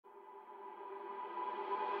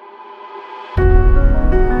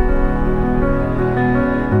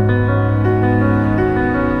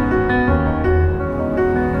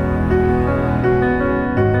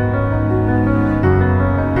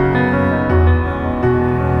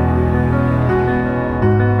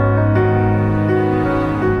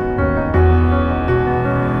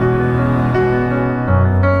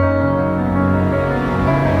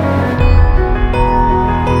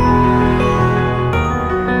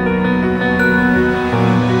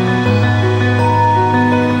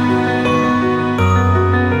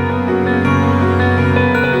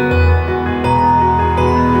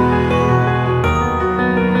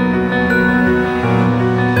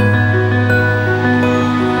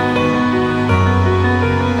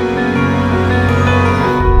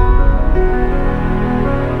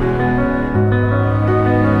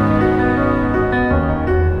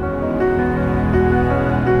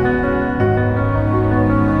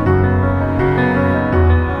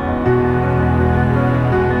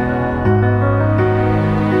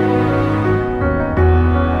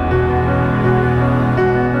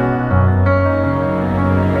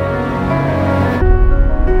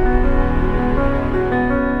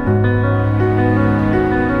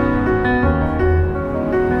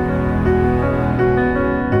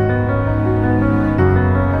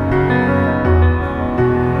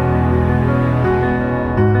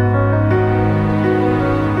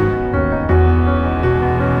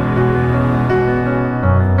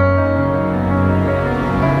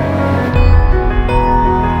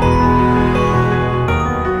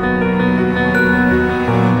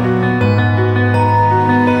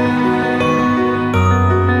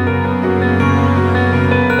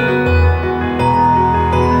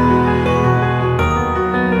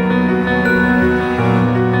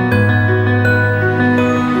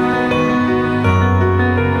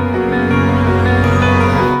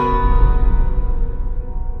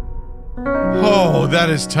that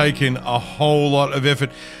has taken a whole lot of effort,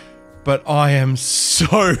 but I am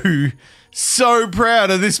so proud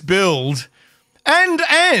of this build and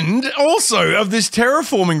also of this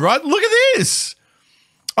terraforming, right? Look at this.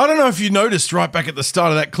 I don't know if you noticed right back at the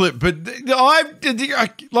start of that clip, but I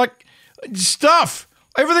like stuff.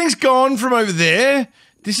 Everything's gone from over there.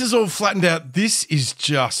 This is all flattened out. This is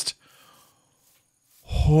just,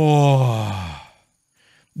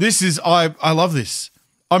 this is, I love this.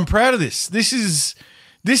 I'm proud of this. This is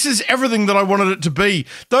everything that I wanted it to be.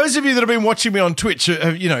 Those of you that have been watching me on Twitch,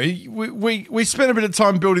 you know, we spent a bit of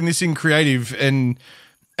time building this in creative and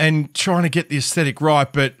trying to get the aesthetic right.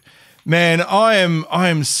 But man, I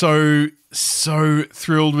am so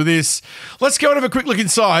thrilled with this. Let's go and have a quick look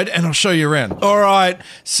inside and I'll show you around. All right.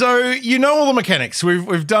 So you know all the mechanics.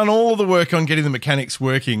 We've done all of the work on getting the mechanics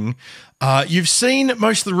working. You've seen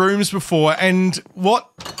most of the rooms before, and what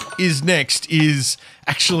is next is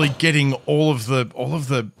actually getting all of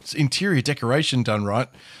the interior decoration done right.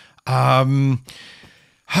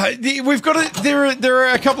 We've got there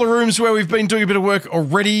are a couple of rooms where we've been doing a bit of work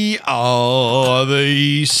already.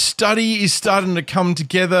 The study is starting to come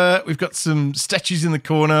together. We've got some statues in the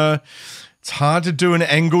corner. It's hard to do an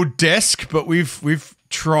angled desk, but we've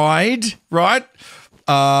tried, right?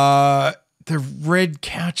 The red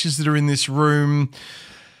couches that are in this room.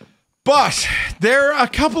 But there are a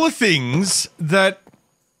couple of things we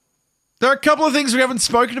haven't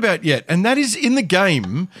spoken about yet, and that is in the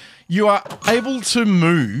game, you are able to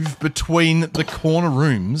move between the corner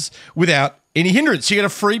rooms without any hindrance. You get a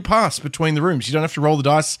free pass between the rooms. You don't have to roll the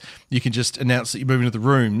dice. You can just announce that you're moving to the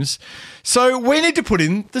rooms. So we need to put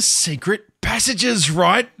in the secret passages,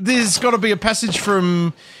 right? There's got to be a passage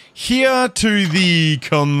from here to the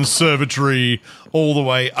conservatory all the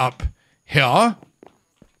way up here.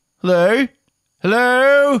 Hello?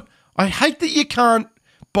 Hello? I hate that you can't,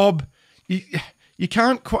 Bob. You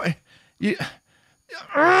can't quite. Anyway,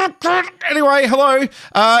 hello.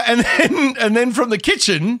 And then from the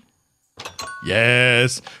kitchen.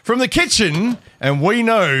 Yes, from the kitchen, and we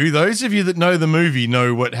know, those of you that know the movie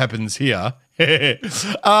know what happens here.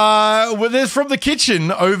 Well, there's from the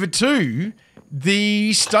kitchen over to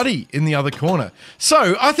the study in the other corner.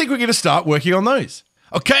 So I think we're going to start working on those.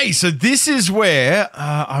 Okay, so this is where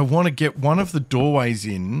I want to get one of the doorways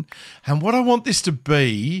in, and what I want this to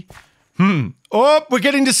be. Oh, we're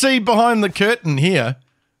getting to see behind the curtain here.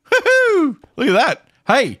 Woohoo! Look at that.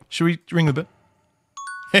 Hey, should we ring the bell?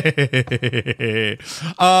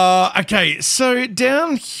 Okay, so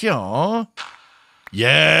down here.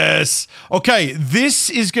 Yes. Okay,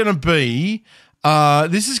 this is going to be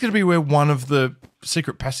where one of the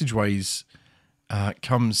secret passageways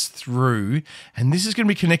comes through, and this is going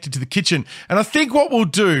to be connected to the kitchen. And I think what we'll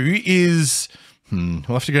do is, We'll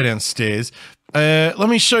have to go downstairs. Let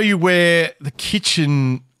me show you where the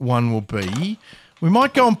kitchen one will be. We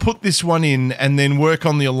might go and put this one in and then work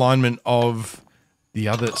on the alignment of the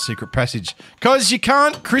other secret passage. Because you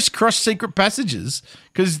can't crisscross secret passages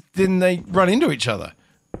because then they run into each other.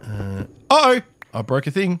 Uh-oh. I broke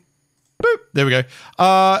a thing. Boop. There we go.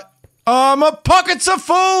 My pockets are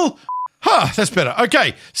full. Huh, that's better.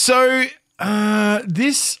 Okay, so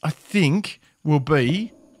this, I think, will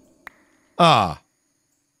be...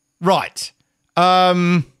 right.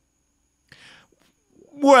 Well...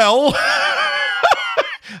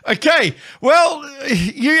 Okay, well,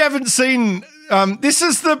 you haven't seen... this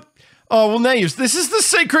is the... Oh, well, now this is the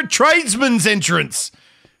secret tradesman's entrance.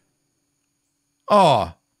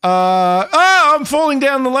 I'm falling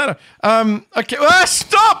down the ladder. Okay,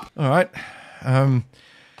 stop! All right.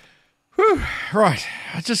 Right,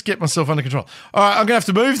 I just get myself under control. All right, I'm going to have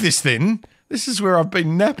to move this then. This is where I've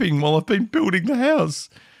been napping while I've been building the house.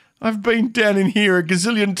 I've been down in here a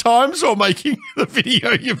gazillion times while making the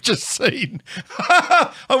video you've just seen.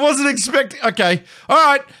 I wasn't expecting... Okay, all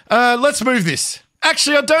right, let's move this.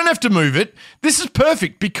 Actually, I don't have to move it. This is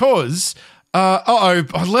perfect because... I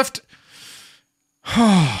left...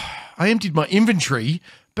 I emptied my inventory,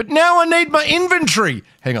 but now I need my inventory.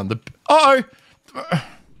 Hang on,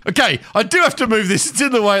 okay, I do have to move this. It's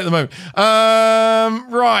in the way at the moment.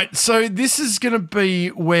 Right, so this is going to be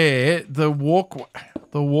where the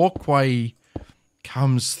walkway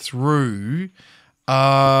comes through.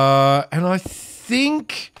 And I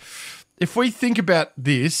think if we think about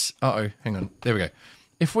this... hang on. There we go.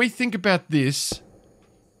 If we think about this...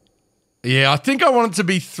 Yeah, I think I want it to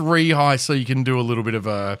be 3 high so you can do a little bit of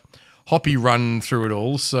a hoppy run through it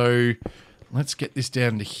all. So let's get this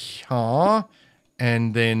down to here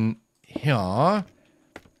and then here.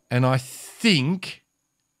 And I think...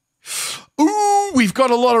 Ooh, we've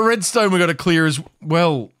got a lot of redstone we've got to clear as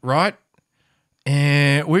well, right?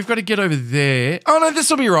 And we've got to get over there. Oh, no,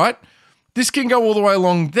 this will be right. This can go all the way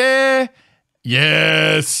along there.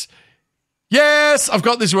 Yes. Yes, I've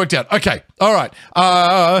got this worked out. Okay, all right.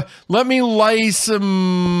 Let me lay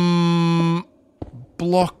some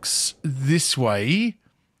blocks this way.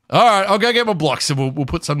 All right, I'll go get my blocks and we'll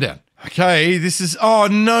put some down. Okay, this is... Oh,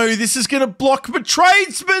 no, this is going to block my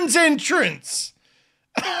tradesman's entrance.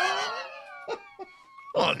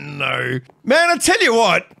 Oh, no. Man, I tell you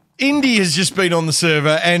what, Indy has just been on the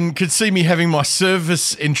server and could see me having my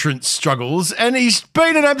service entrance struggles, and he's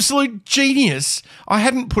been an absolute genius. I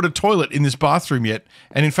hadn't put a toilet in this bathroom yet,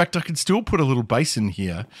 and in fact, I could still put a little basin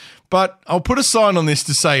here, but I'll put a sign on this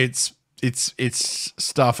to say it's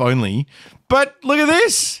staff only. But look at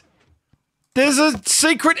this. There's a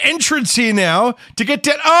secret entrance here now to get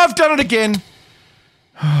down. Oh, I've done it again.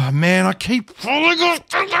 Oh, man, I keep falling off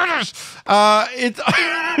the ladders.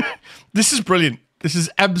 This is brilliant. This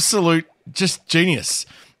is absolute just genius.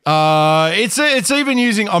 It's even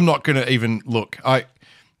using... I'm not going to even look.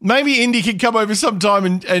 Maybe Indy can come over sometime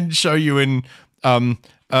and show you and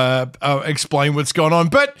explain what's going on.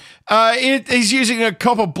 But he's using a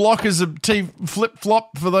copper block as a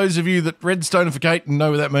flip-flop for those of you that redstonificate and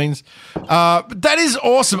know what that means. But that is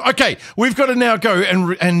awesome. Okay, we've got to now go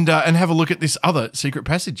and have a look at this other secret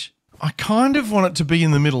passage. I kind of want it to be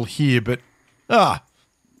in the middle here, but...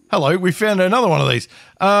 Hello, we found another one of these.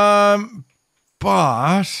 But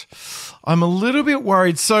I'm a little bit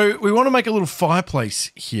worried. So we want to make a little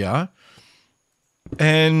fireplace here.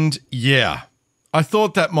 And yeah, I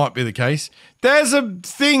thought that might be the case. There's a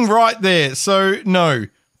thing right there. So no,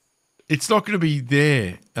 it's not going to be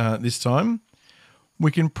there this time.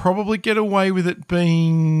 We can probably get away with it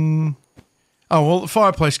being... Oh, well, the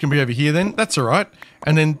fireplace can be over here then. That's all right.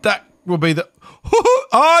 And then that will be the...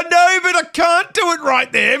 Oh, no, but I can't do it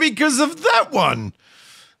right there because of that one.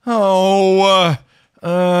 Oh,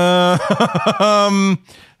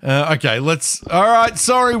 okay, let's... All right,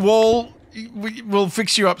 sorry, wall. We'll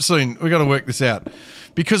fix you up soon. We got to work this out.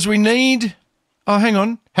 Because we need... Oh, hang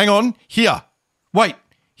on. Here. Wait,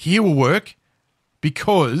 here will work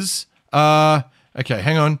because... okay,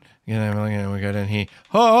 hang on. We'll go down here.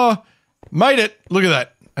 Oh, made it. Look at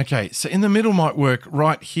that. Okay, so in the middle might work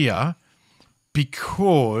right here.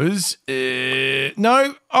 Because,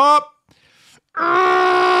 no, up.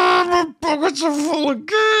 My pockets are full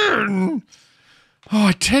again. Oh,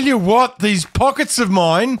 I tell you what, these pockets of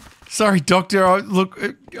mine. Sorry, doctor.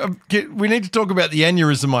 We need to talk about the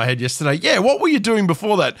aneurysm I had yesterday. Yeah, what were you doing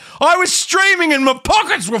before that? I was streaming and my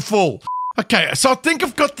pockets were full. Okay, so I think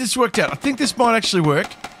I've got this worked out. I think this might actually work.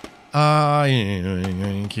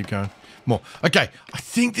 Yeah, keep going. More. Okay, I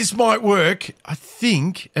think this might work. I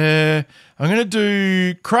think I'm going to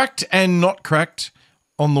do cracked and not cracked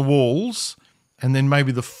on the walls. And then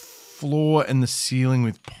maybe the floor and the ceiling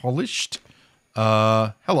with polished.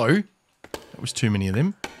 Hello. That was too many of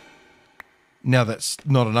them. Now that's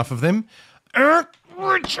not enough of them.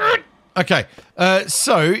 Okay,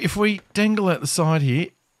 so if we dangle out the side here.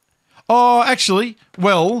 Oh, actually,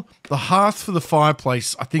 well, the hearth for the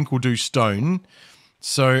fireplace, I think we'll do stone.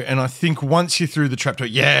 So, and I think once you're through the trapdoor,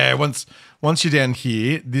 yeah, once you're down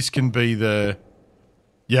here, this can be the,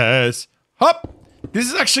 yes, hop. This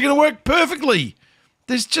is actually going to work perfectly.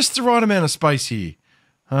 There's just the right amount of space here.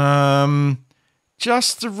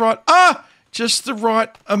 Just the right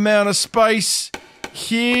amount of space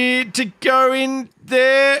here to go in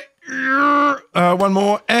there. One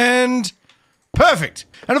more and perfect.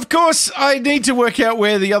 And of course, I need to work out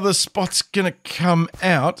where the other spot's gonna come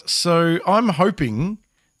out. So I'm hoping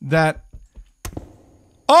that.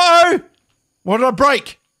 Uh-oh! What did I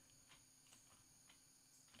break?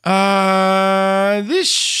 This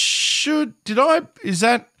should. Did I? Is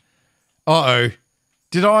that? Uh-oh.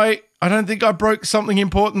 Did I? I don't think I broke something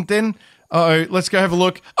important then. Uh-oh. Let's go have a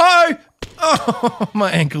look. Oh! Oh,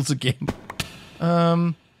 my ankles again.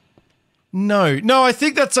 No, I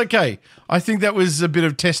think that's okay. I think that was a bit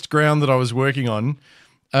of test ground that I was working on.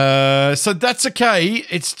 So that's okay.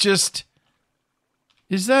 It's just,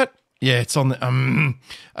 is that? Yeah, it's on the,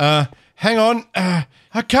 hang on.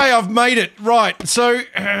 Okay, I've made it. Right. So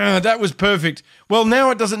that was perfect. Well, now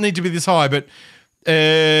it doesn't need to be this high, but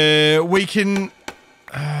we can,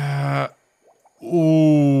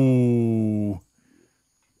 ooh.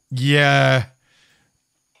 Yeah.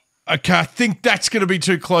 Okay, I think that's going to be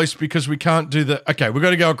too close because we can't do the... Okay, we've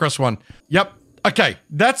got to go across one. Yep. Okay,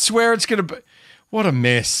 that's where it's going to be... What a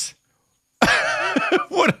mess.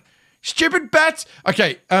 What a... Stupid bats.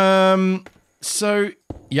 Okay, so...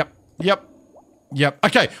 Yep.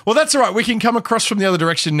 Okay, well, that's all right. We can come across from the other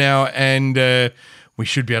direction now and we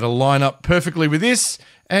should be able to line up perfectly with this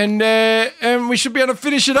and we should be able to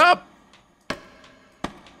finish it up.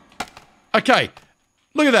 Okay,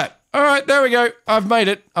 look at that. All right, there we go. I've made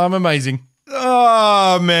it. I'm amazing.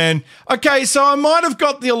 Oh, man. Okay, so I might have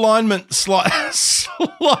got the alignment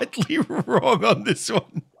slightly wrong on this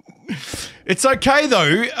one. It's okay,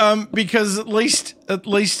 though, because at least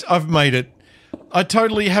I've made it. I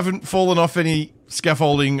totally haven't fallen off any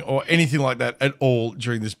scaffolding or anything like that at all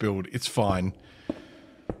during this build. It's fine.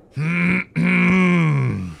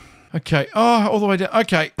 Okay. Oh, all the way down.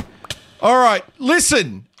 Okay. All right,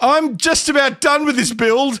 listen, I'm just about done with this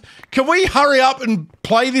build. Can we hurry up and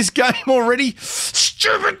play this game already?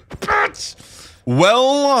 Stupid bats!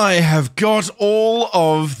 Well, I have got all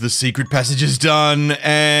of the secret passages done,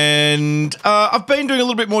 and I've been doing a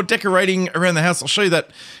little bit more decorating around the house. I'll show you that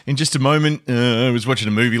in just a moment. I was watching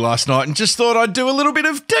a movie last night and just thought I'd do a little bit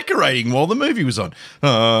of decorating while the movie was on.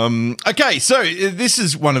 Okay, so this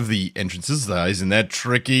is one of the entrances. Isn't that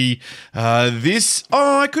tricky?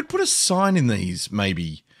 I could put a sign in these,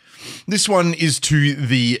 maybe. This one is to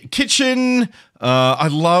the kitchen. I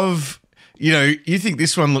love... You know, you think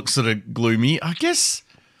this one looks sort of gloomy. I guess,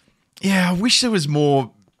 yeah, I wish there was more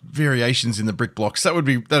variations in the brick blocks. That'd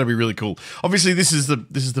be really cool. Obviously, this is the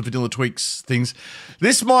Vanilla Tweaks things.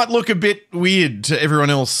 This might look a bit weird to everyone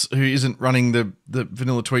else who isn't running the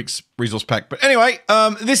Vanilla Tweaks resource pack. But anyway,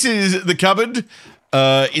 this is the cupboard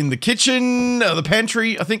in the kitchen, the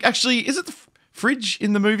pantry. I think, actually, is it the fridge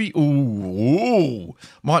in the movie? Ooh,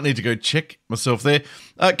 might need to go check myself there.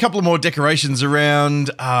 A couple of more decorations around.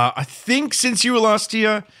 I think since you were last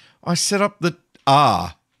here, I set up the...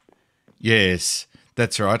 Yes,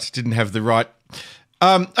 that's right. Didn't have the right...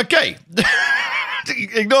 Okay.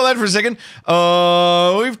 Ignore that for a second.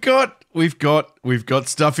 We've got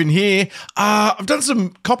stuff in here. I've done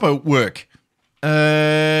some copper work.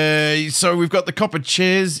 So we've got the copper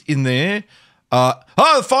chairs in there.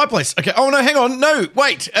 The fireplace. Okay. Oh, no, hang on. No,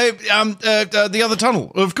 wait. The other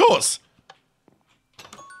tunnel, of course.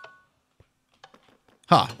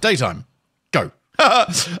 Daytime. Go.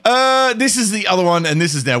 This is the other one, and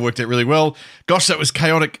this has now worked out really well. Gosh, that was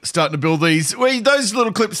chaotic starting to build these. Those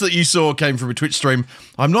little clips that you saw came from a Twitch stream.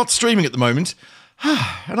 I'm not streaming at the moment,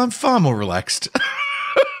 and I'm far more relaxed.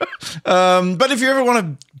 But if you ever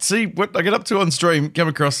want to see what I get up to on stream, come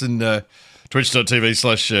across and...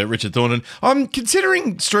 Twitch.tv/Richard Thornton. I'm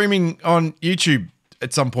considering streaming on YouTube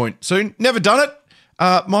at some point soon. Never done it.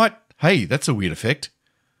 Hey, that's a weird effect.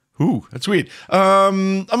 Ooh, that's weird. I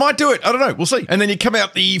might do it. I don't know. We'll see. And then you come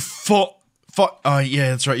out the oh, yeah,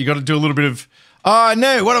 that's right. You got to do a little bit of...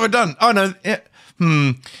 no, what have I done? Oh, no. Yeah.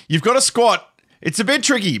 You've got to squat. It's a bit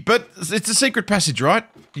tricky, but it's a secret passage, right?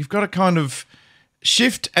 You've got to kind of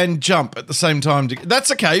shift and jump at the same time.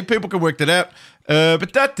 That's okay. People can work that out.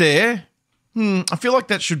 But that there... I feel like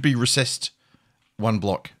that should be recessed one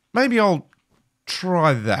block. Maybe I'll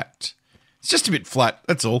try that. It's just a bit flat,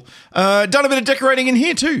 that's all. Done a bit of decorating in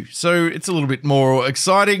here too, so it's a little bit more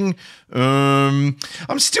exciting. I'm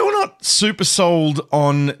still not super sold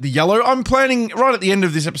on the yellow. I'm planning, right at the end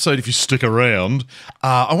of this episode, if you stick around,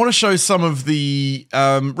 I want to show some of the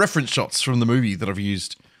reference shots from the movie that I've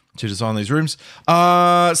used to design these rooms.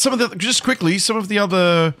 Some of the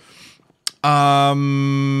other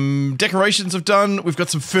decorations I've done. We've got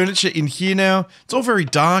some furniture in here now. It's all very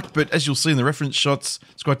dark, but as you'll see in the reference shots,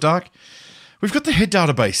 it's quite dark. We've got the head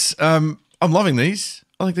database. I'm loving these.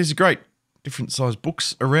 I think these are great. Different size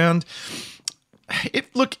books around.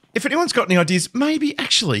 If anyone's got any ideas, maybe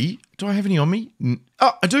actually, do I have any on me?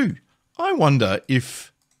 Oh, I do. I wonder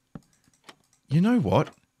if, you know what?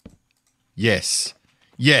 Yes.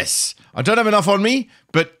 I don't have enough on me,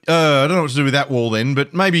 but I don't know what to do with that wall then,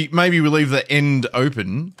 but maybe we leave the end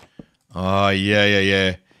open. Oh,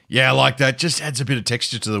 yeah. Yeah, I like that. Just adds a bit of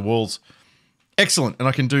texture to the walls. Excellent. And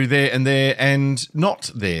I can do there and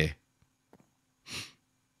not there.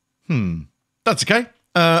 That's okay.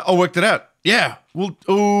 I'll work that out. Yeah. Well,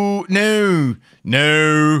 oh, no.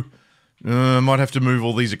 I might have to move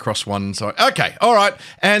all these across one side. Okay, all right.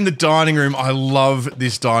 And the dining room. I love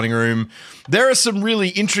this dining room. There are some really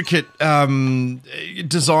intricate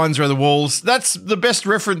designs around the walls. That's the best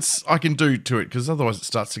reference I can do to it, because otherwise it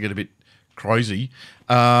starts to get a bit crazy.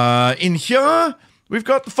 In here, we've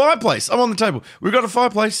got the fireplace. I'm on the table. We've got a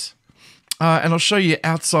fireplace. And I'll show you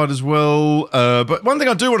outside as well. But one thing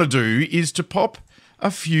I do want to do is to pop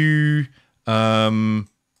a few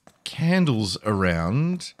candles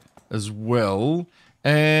around as well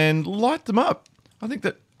and light them up. I think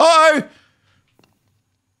that... Oh!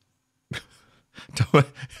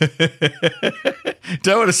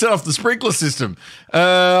 Don't want to set off the sprinkler system.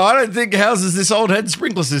 I don't think houses this old had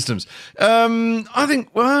sprinkler systems. I think,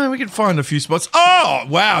 well, we could find a few spots. Oh,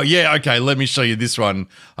 wow. Yeah, okay. Let me show you this one.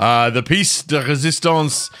 The piece de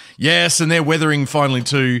resistance. Yes, and they're weathering finally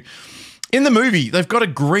too. In the movie, they've got a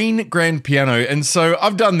green grand piano, and so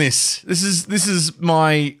I've done this. This is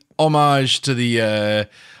my homage to the... I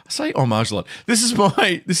say homage a lot. This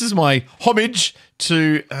is my homage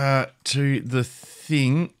to the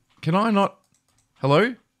thing. Can I not?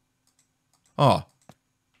 Hello? Oh,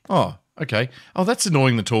 okay. Oh, that's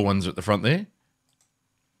annoying. The tall ones at the front there,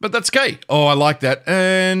 but that's okay. Oh, I like that.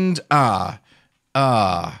 And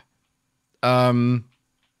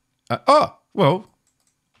well.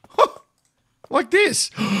 Like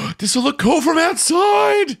this. This will look cool from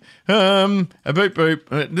outside. A boop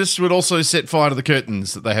boop. This would also set fire to the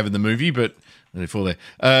curtains that they have in the movie, but they fall there.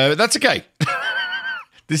 That's okay.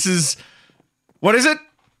 This is, what is it?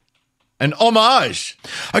 An homage.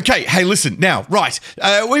 Okay, hey, listen now. Right,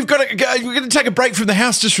 we're going to take a break from the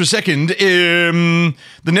house just for a second. The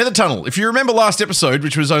Nether Tunnel. If you remember last episode,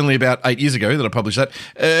 which was only about 8 years ago that I published that,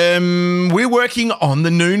 we're working on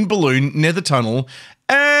the Noon Balloon Nether Tunnel.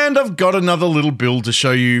 And I've got another little build to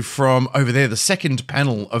show you from over there, the second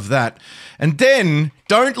panel of that. And then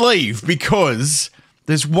don't leave, because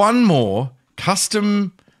there's one more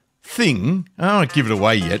custom thing. I don't want to give it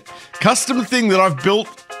away yet. Custom thing that I've built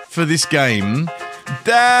for this game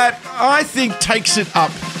that I think takes it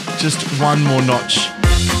up just one more notch.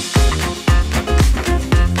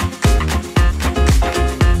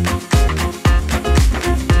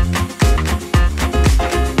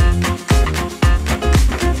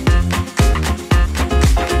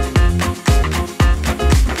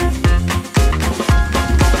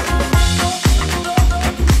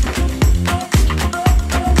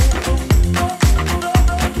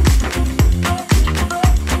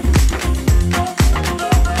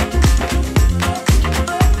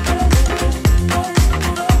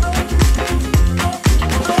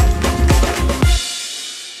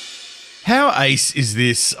 Ace is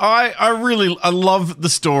this. I love the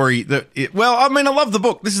story that I love the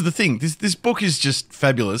book. This is the thing. This book is just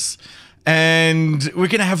fabulous. And we're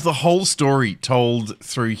going to have the whole story told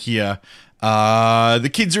through here. The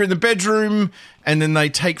kids are in the bedroom and then they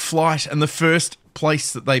take flight, and the first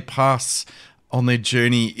place that they pass on their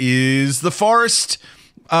journey is the forest,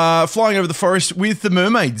 flying over the forest with the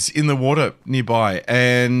mermaids in the water nearby.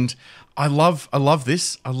 And I love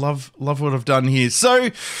this. I love what I've done here.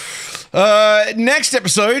 So, next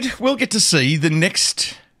episode, we'll get to see the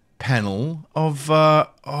next panel of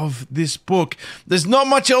this book. There's not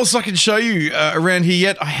much else I can show you around here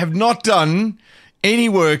yet. I have not done any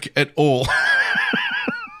work at all.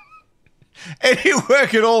 Any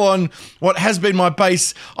work at all on what has been my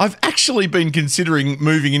base. I've actually been considering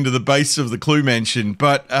moving into the base of the Clue Mansion,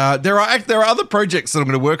 but there are other projects that I'm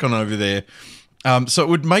going to work on over there. So it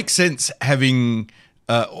would make sense having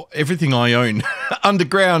everything I own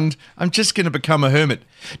underground. I'm just going to become a hermit.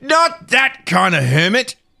 Not that kind of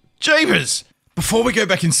hermit. Jeepers. Before we go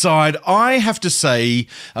back inside, I have to say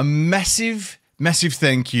a massive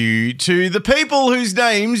thank you to the people whose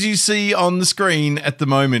names you see on the screen at the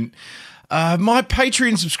moment. My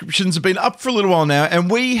Patreon subscriptions have been up for a little while now, and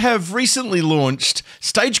we have recently launched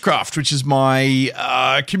Stagecraft, which is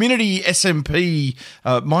my community SMP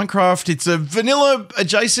Minecraft. It's a vanilla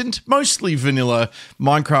adjacent, mostly vanilla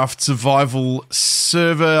Minecraft survival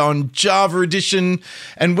server on Java Edition,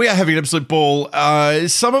 and we are having an absolute ball.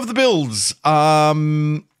 Some of the builds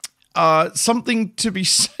something to be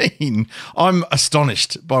seen. I'm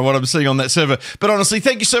astonished by what I'm seeing on that server. But honestly,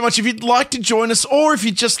 thank you so much. If you'd like to join us, or if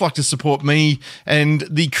you'd just like to support me and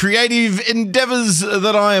the creative endeavors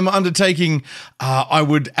that I am undertaking, I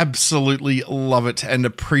would absolutely love it and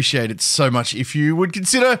appreciate it so much if you would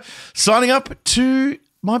consider signing up to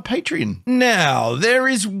my Patreon. Now, there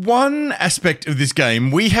is one aspect of this game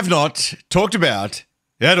we have not talked about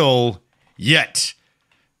at all yet.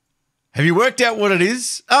 Have you worked out what it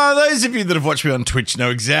is? Those of you that have watched me on Twitch know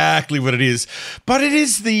exactly what it is, but it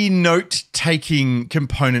is the note-taking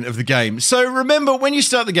component of the game. So remember, when you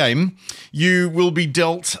start the game, you will be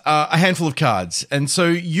dealt a handful of cards, and so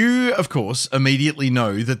you, of course, immediately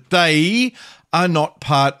know that they are not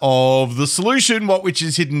part of the solution, which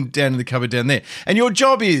is hidden down in the cupboard down there. And your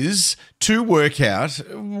job is to work out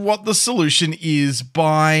what the solution is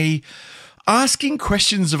by asking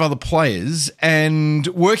questions of other players and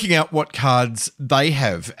working out what cards they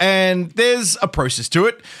have. And there's a process to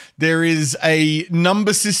it. There is a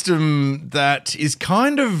number system that is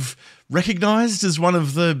kind of recognized as one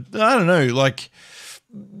of the, I don't know, like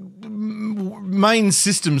main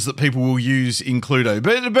systems that people will use in Cluedo.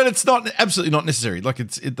 But it's not absolutely not necessary. Like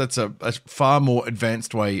that's a far more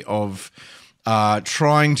advanced way of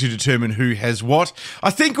trying to determine who has what. I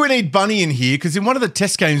think we need Bunny in here because in one of the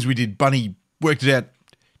test games we did, Bunny worked it out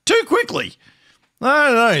too quickly. I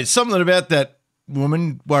don't know. Something about that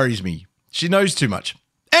woman worries me. She knows too much.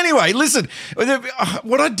 Anyway, listen,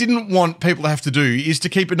 what I didn't want people to have to do is to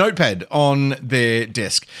keep a notepad on their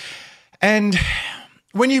desk. And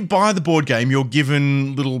when you buy the board game, you're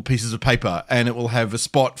given little pieces of paper and it will have a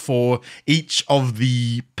spot for each of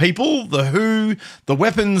the people, the who, the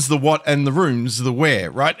weapons, the what, and the rooms, the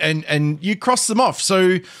where, right? And you cross them off.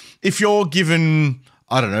 So if you're given,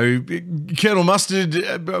 I don't know, Colonel Mustard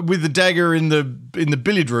with the dagger in the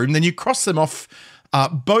billiard room, then you cross them off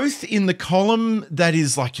both in the column that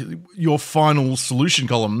is like your final solution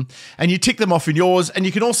column, and you tick them off in yours, and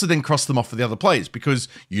you can also then cross them off for the other players because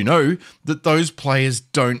you know that those players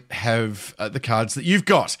don't have the cards that you've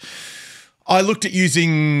got. I looked at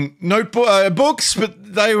using books,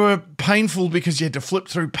 but they were painful because you had to flip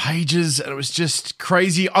through pages and it was just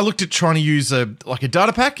crazy. I looked at trying to use a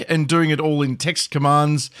data pack and doing it all in text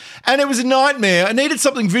commands, and it was a nightmare. I needed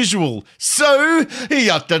something visual. So,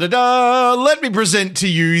 let me present to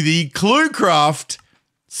you the ClueCraft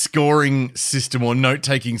scoring system or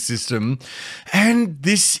note-taking system, and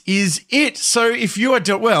this is it. So if you are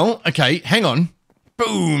okay, hang on.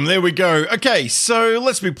 Boom, there we go. Okay, so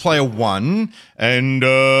let's be player one, and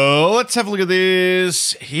let's have a look at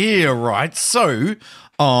this here, right? So,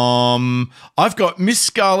 I've got Miss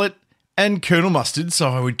Scarlet and Colonel Mustard, so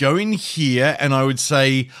I would go in here and I would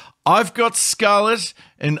say, I've got Scarlet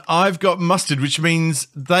and I've got Mustard, which means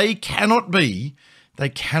they cannot be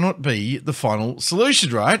the final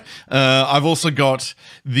solution, right? I've also got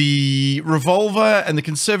the revolver and the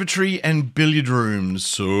conservatory and billiard rooms.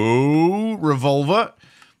 So, revolver,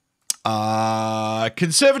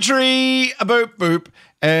 conservatory, boop, boop,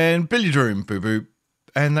 and billiard room, boop, boop.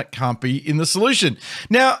 And that can't be in the solution.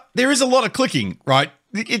 Now, there is a lot of clicking, right?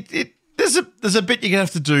 There's a bit you're going to have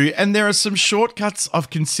to do, and there are some shortcuts I've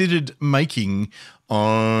considered making,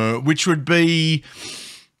 which would be,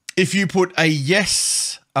 if you put a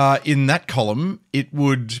yes in that column, it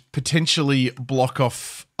would potentially block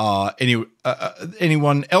off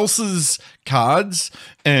anyone else's cards.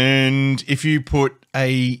 And if you put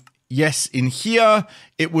a yes in here,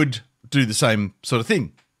 it would do the same sort of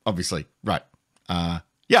thing, obviously. Right.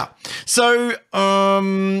 Yeah. So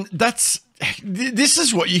this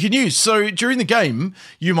is what you can use. So during the game,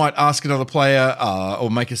 you might ask another player or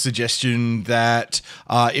make a suggestion that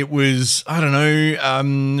it was, I don't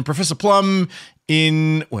know, Professor Plum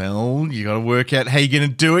in, well, you got to work out how you're going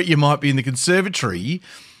to do it. You might be in the conservatory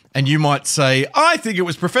and you might say, I think it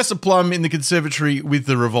was Professor Plum in the conservatory with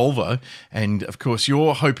the revolver. And of course,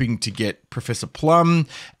 you're hoping to get Professor Plum.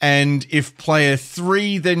 And if player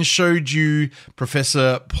 3 then showed you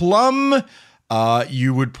Professor Plum,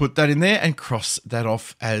 you would put that in there and cross that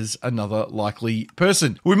off as another likely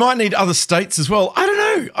person. We might need other states as well. I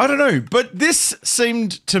don't know. But this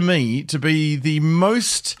seemed to me to be the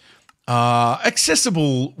most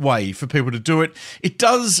accessible way for people to do it. It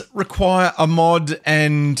does require a mod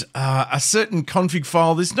and a certain config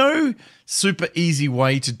file. There's no super easy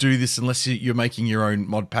way to do this unless you're making your own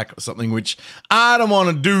mod pack or something, which I don't want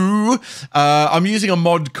to do. I'm using a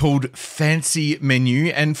mod called Fancy Menu,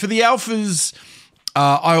 and for the alphas,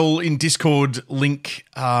 I'll in Discord link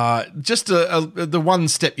just the one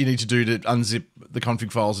step you need to do to unzip the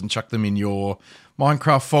config files and chuck them in your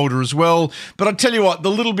Minecraft folder as well. But I tell you what,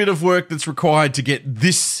 the little bit of work that's required to get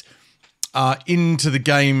this into the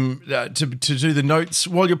game to do the notes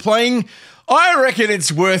while you're playing, I reckon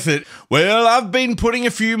it's worth it. Well, I've been putting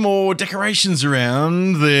a few more decorations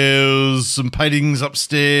around. There's some paintings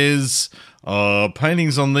upstairs,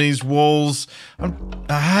 paintings on these walls.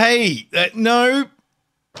 No.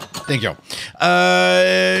 Thank you.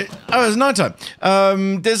 It's nighttime.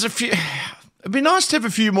 There's a few. It'd be nice to have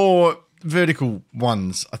a few more vertical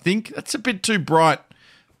ones. I think that's a bit too bright.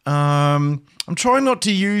 I'm trying not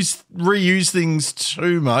to reuse things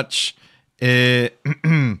too much. Too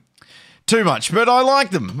much, but I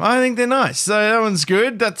like them. I think they're nice. So that one's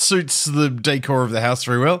good. That suits the decor of the house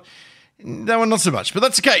very well. That one, not so much, but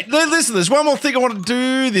that's okay. Listen, there's one more thing I want to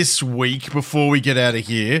do this week before we get out of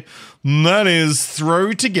here. And that is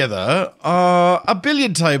throw together a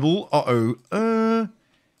billiard table.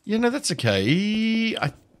 That's okay.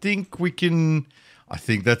 I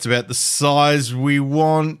think that's about the size we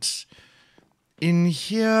want in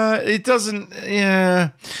here. It doesn't, yeah.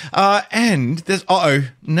 And there's, no.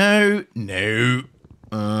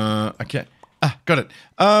 Okay. Got it.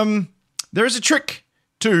 There is a trick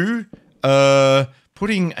to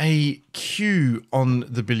putting a cue on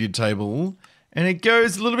the billiard table, and it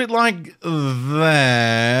goes a little bit like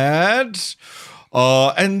that.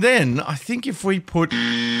 And then I think if we put,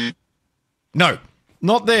 no,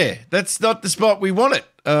 not there. That's not the spot we want it.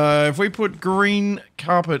 If we put green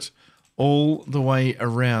carpet all the way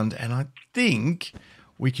around, and I think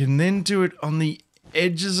we can then do it on the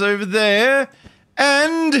edges over there,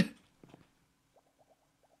 and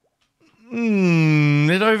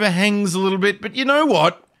it overhangs a little bit, but you know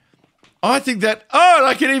what? I think that,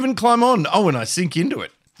 I can even climb on. And I sink into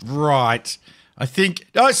it. Right. I think,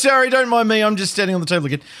 sorry, don't mind me. I'm just standing on the table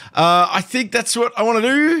again. I think that's what I want to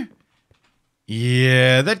do.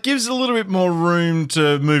 Yeah, that gives a little bit more room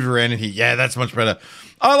to move around in here. Yeah, that's much better.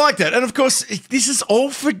 I like that. And of course, this is all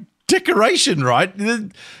for decoration, right?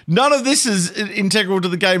 None of this is integral to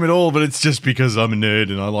the game at all, but it's just because I'm a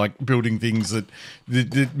nerd and I like building things that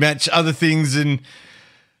match other things. And,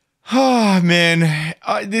 oh, man,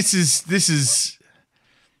 is that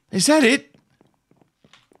it?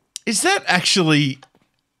 Is that actually,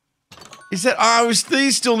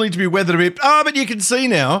 these still need to be weathered a bit. But you can see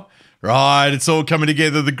now. Right, it's all coming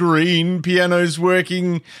together. The green piano's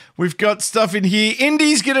working. We've got stuff in here.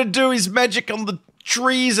 Indy's going to do his magic on the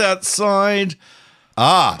trees outside.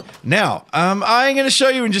 Now, I'm going to show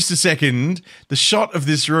you in just a second the shot of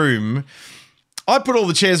this room. I put all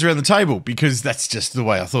the chairs around the table because that's just the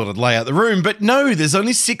way I thought I'd lay out the room. But no, there's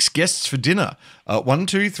only 6 guests for dinner. 1,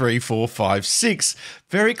 2, 3, 4, 5, 6.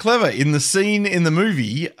 Very clever. In the scene in the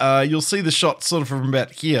movie, you'll see the shot sort of from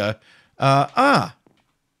about here.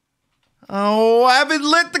 Oh, I haven't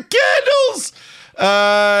lit the candles!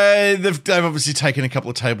 They've obviously taken a couple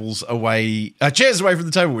of chairs away from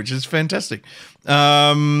the table, which is fantastic.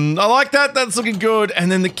 I like that. That's looking good. And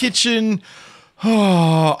then the kitchen.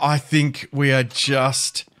 I think we are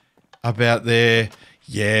just about there.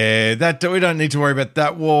 Yeah, we don't need to worry about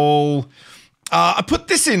that wall. I put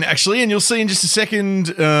this in, actually, and you'll see in just a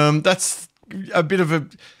second. That's a bit of a,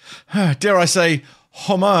 dare I say,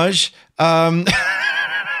 homage.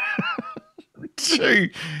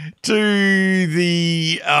 To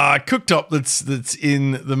the cooktop that's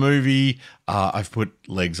in the movie. I've put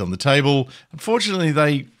legs on the table. Unfortunately,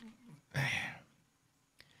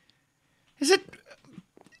 is it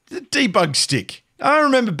the debug stick? I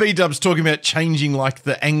remember B-dubs talking about changing like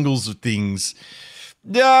the angles of things.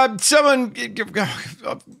 Someone give it.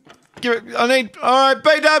 All right,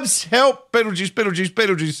 B-dubs, help.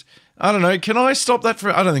 Beetlejuice. I don't know. Can I stop that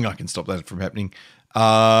I don't think I can stop that from happening.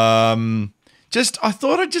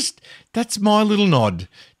 That's my little nod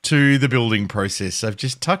to the building process. I've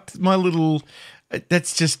just tucked my little,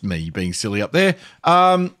 that's just me being silly up there.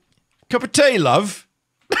 Cup of tea, love.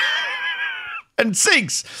 And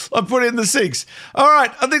 6. I put in the 6. All right,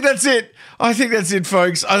 I think that's it.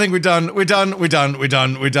 Folks. I think we're done. We're done.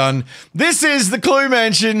 This is the Clue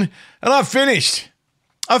Mansion, and I've finished.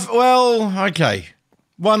 Well, okay.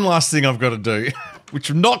 One last thing I've got to do, which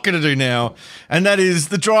I'm not going to do now, and that is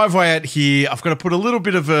the driveway out here. I've got to put a little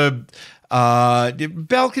bit of a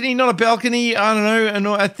balcony, not a balcony, I don't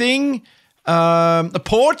know, a thing, a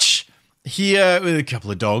porch here with a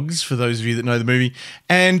couple of dogs, for those of you that know the movie,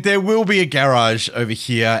 and there will be a garage over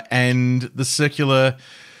here and the circular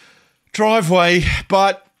driveway,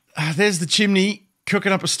 but there's the chimney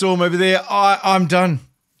cooking up a storm over there. I'm done.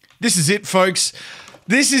 This is it, folks.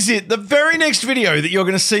 This is it. The very next video that you're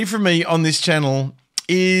going to see from me on this channel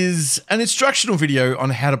is an instructional video on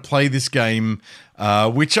how to play this game,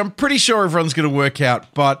 which I'm pretty sure everyone's going to work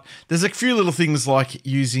out, but there's a few little things like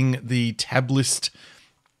using the tab list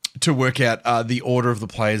to work out the order of the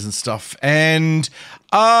players and stuff, and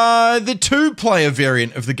the 2-player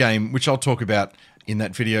variant of the game, which I'll talk about in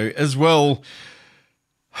that video as well.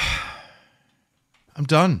 I'm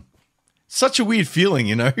done. Such a weird feeling,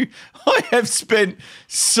 you know? I have spent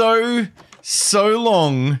so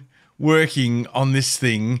long working on this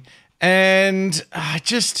thing, and I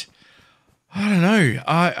don't know.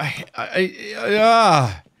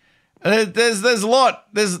 There's a lot.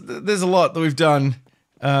 There's a lot that we've done.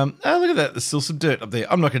 Oh, look at that. There's still some dirt up there.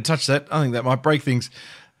 I'm not going to touch that. I think that might break things.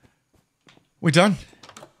 We're done.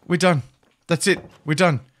 We're done. That's it. We're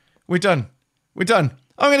done. We're done. We're done.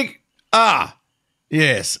 I'm going to...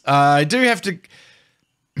 Yes, I do have to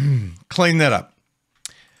clean that up.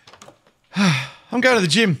 I'm going to the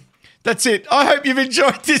gym. That's it. I hope you've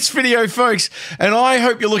enjoyed this video, folks, and I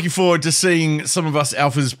hope you're looking forward to seeing some of us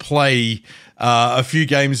alphas play a few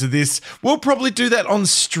games of this. We'll probably do that on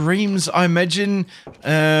streams, I imagine.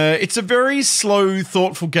 It's a very slow,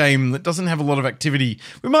 thoughtful game that doesn't have a lot of activity.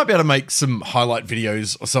 We might be able to make some highlight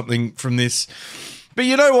videos or something from this. But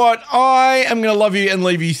you know what? I am going to love you and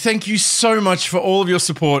leave you. Thank you so much for all of your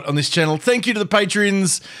support on this channel. Thank you to the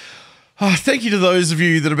Patreons. Thank you to those of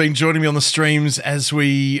you that have been joining me on the streams as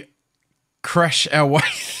we crash our way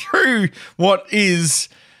through what is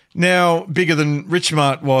now bigger than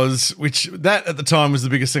Richmart was, which that at the time was the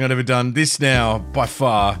biggest thing I'd ever done. This now, by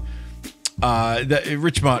far, that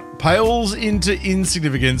Richmart pales into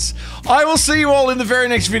insignificance. I will see you all in the very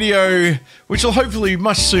next video, which will hopefully be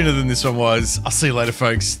much sooner than this one was. I'll see you later,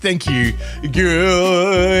 folks. Thank you.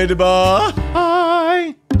 Goodbye.